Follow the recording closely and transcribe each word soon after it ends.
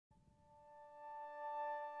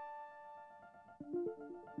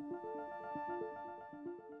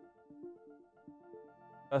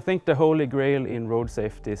I think the holy grail in road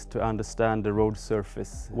safety is to understand the road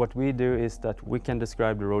surface. What we do is that we can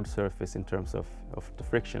describe the road surface in terms of the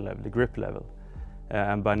friction level, the grip level.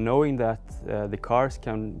 And by knowing that, the cars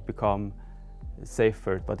can become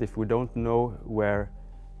safer. But if we don't know where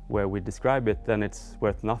we describe it, then it's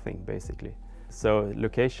worth nothing, basically. So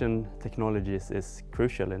location technologies is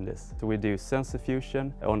crucial in this. So we do sensor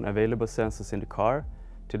fusion on available sensors in the car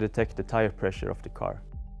to detect the tire pressure of the car.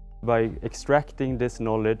 By extracting this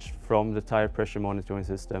knowledge from the tire pressure monitoring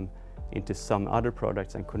system into some other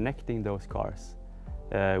products and connecting those cars,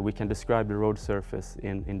 we can describe the road surface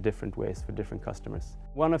in different ways for different customers.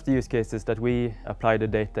 One of the use cases that we apply the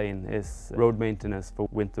data in is road maintenance for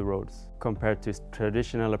winter roads. Compared to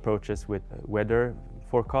traditional approaches with weather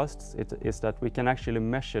forecasts, it is that we can actually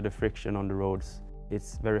measure the friction on the roads.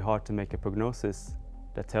 It's very hard to make a prognosis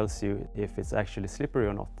that tells you if it's actually slippery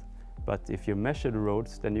or not. But if you measure the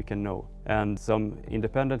roads, then you can know. And some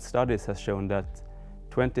independent studies have shown that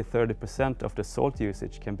 20–30% of the salt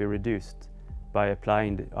usage can be reduced by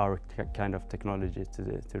applying our kind of technology to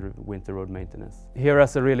the winter road maintenance. HERE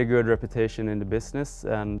has a really good reputation in the business,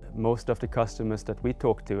 and most of the customers that we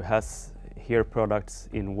talk to has HERE products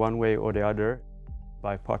in one way or the other.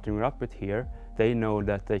 By partnering up with HERE, they know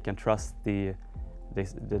that they can trust the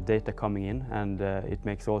data coming in, and it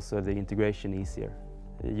makes also the integration easier.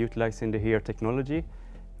 Utilizing the HERE technology,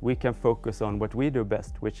 we can focus on what we do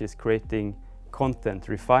best, which is creating content,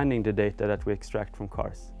 refining the data that we extract from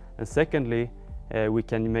cars. And secondly, we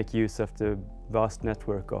can make use of the vast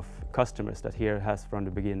network of customers that HERE has from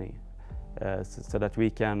the beginning, so that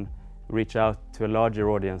we can reach out to a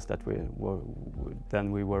larger audience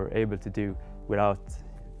than we were able to do without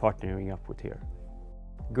partnering up with HERE.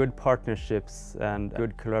 Good partnerships and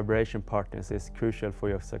good collaboration partners is crucial for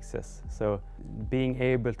your success. So being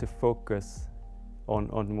able to focus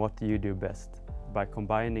on what you do best. By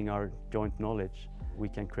combining our joint knowledge, we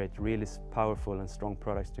can create really powerful and strong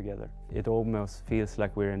products together. It almost feels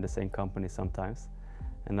like we're in the same company sometimes.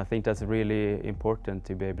 And I think that's really important,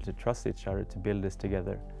 to be able to trust each other to build this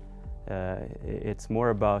together. It's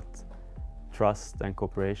more about trust and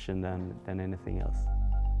cooperation than anything else.